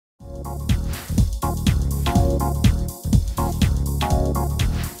Hello,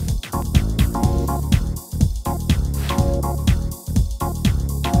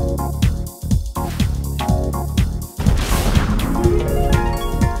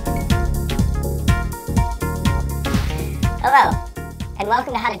 and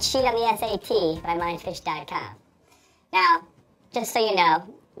welcome to How to Cheat on the SAT by Mindfish.com. Now, just so you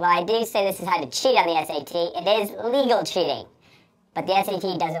know, while I do say this is how to cheat on the SAT, it is legal cheating. But the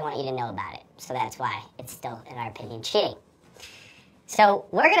SAT doesn't want you to know about it, so that's why it's still, in our opinion, cheating. So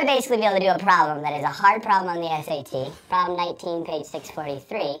we're going to basically be able to do a problem that is a hard problem on the SAT, problem 19, page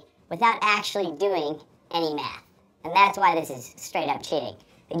 643, without actually doing any math. And that's why this is straight up cheating.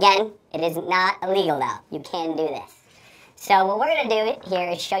 Again, it is not illegal though. You can do this. So what we're going to do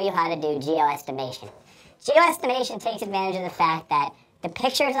here is show you how to do geoestimation. Geoestimation takes advantage of the fact that the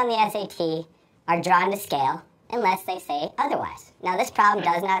pictures on the SAT are drawn to scale unless they say otherwise. Now this problem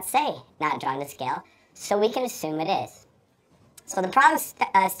does not say not drawn to scale, so we can assume it is. So the problem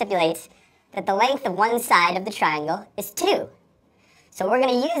stipulates that the length of one side of the triangle is 2. So we're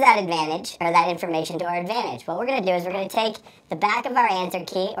going to use that advantage, or that information to our advantage. What we're going to do is we're going to take the back of our answer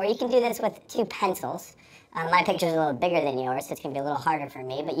key, or you can do this with 2 pencils. My picture is a little bigger than yours, so it's going to be a little harder for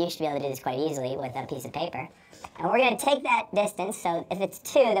me, but you should be able to do this quite easily with a piece of paper. And we're going to take that distance, so if it's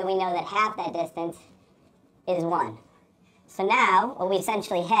 2, then we know that half that distance is 1. So now, what we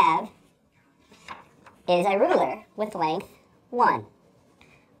essentially have is a ruler with length 1.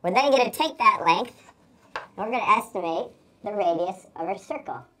 We're then going to take that length, and we're going to estimate the radius of our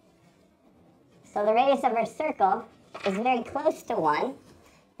circle. So the radius of our circle is very close to 1,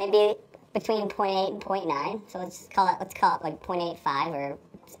 maybe between 0.8 and 0.9, so let's call it like 0.85, or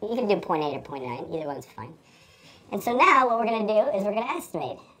you can do 0.8 or 0.9, either one's fine. And so now what we're going to do is we're going to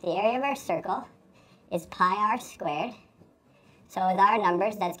estimate. The area of our circle is pi r squared. So with our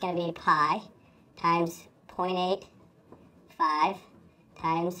numbers, that's going to be pi times 0.85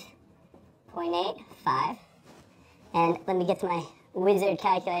 times 0.85. And let me get my wizard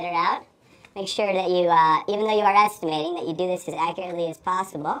calculator out. Make sure that you, even though you are estimating, that you do this as accurately as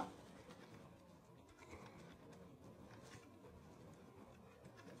possible.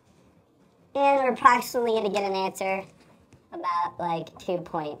 And we're approximately going to get an answer about like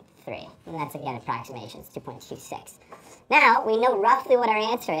 2.3. And that's, again, approximation. It's 2.26. Now, we know roughly what our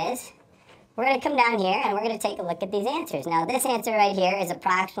answer is. We're going to come down here and we're going to take a look at these answers. Now, this answer right here is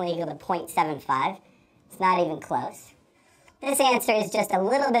approximately equal to 0.75. It's not even close. This answer is just a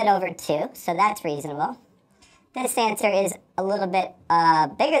little bit over 2, so that's reasonable. This answer is a little bit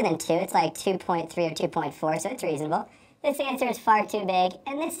bigger than 2. It's like 2.3 or 2.4, so it's reasonable. This answer is far too big,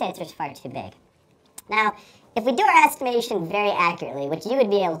 and this answer is far too big. Now, if we do our estimation very accurately, which you would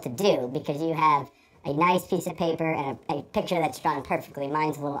be able to do because you have a nice piece of paper and a picture that's drawn perfectly,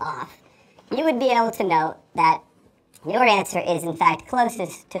 mine's a little off, you would be able to note that your answer is in fact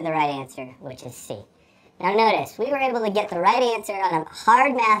closest to the right answer, which is C. Now notice, we were able to get the right answer on a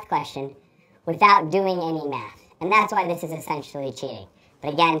hard math question without doing any math, and that's why this is essentially cheating.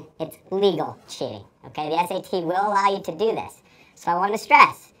 But again, it's legal cheating, okay? The SAT will allow you to do this. So I want to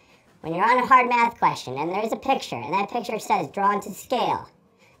stress, when you're on a hard math question and there's a picture, and that picture says drawn to scale,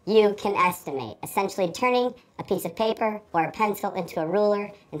 you can estimate, essentially turning a piece of paper or a pencil into a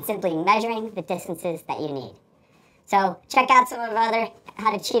ruler and simply measuring the distances that you need. So check out some of our other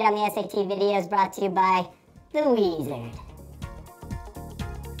How to Cheat on the SAT videos brought to you by The Wizard.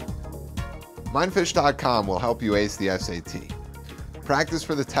 Mindfish.com will help you ace the SAT. Practice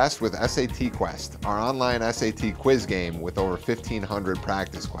for the test with SAT Quest, our online SAT quiz game with over 1,500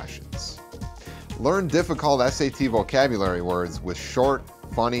 practice questions. Learn difficult SAT vocabulary words with short,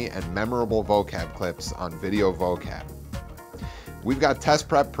 funny, and memorable vocab clips on Video Vocab. We've got test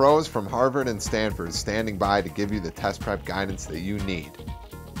prep pros from Harvard and Stanford standing by to give you the test prep guidance that you need.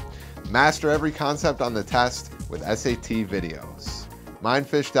 Master every concept on the test with SAT videos.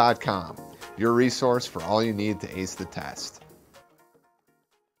 Mindfish.com, your resource for all you need to ace the test.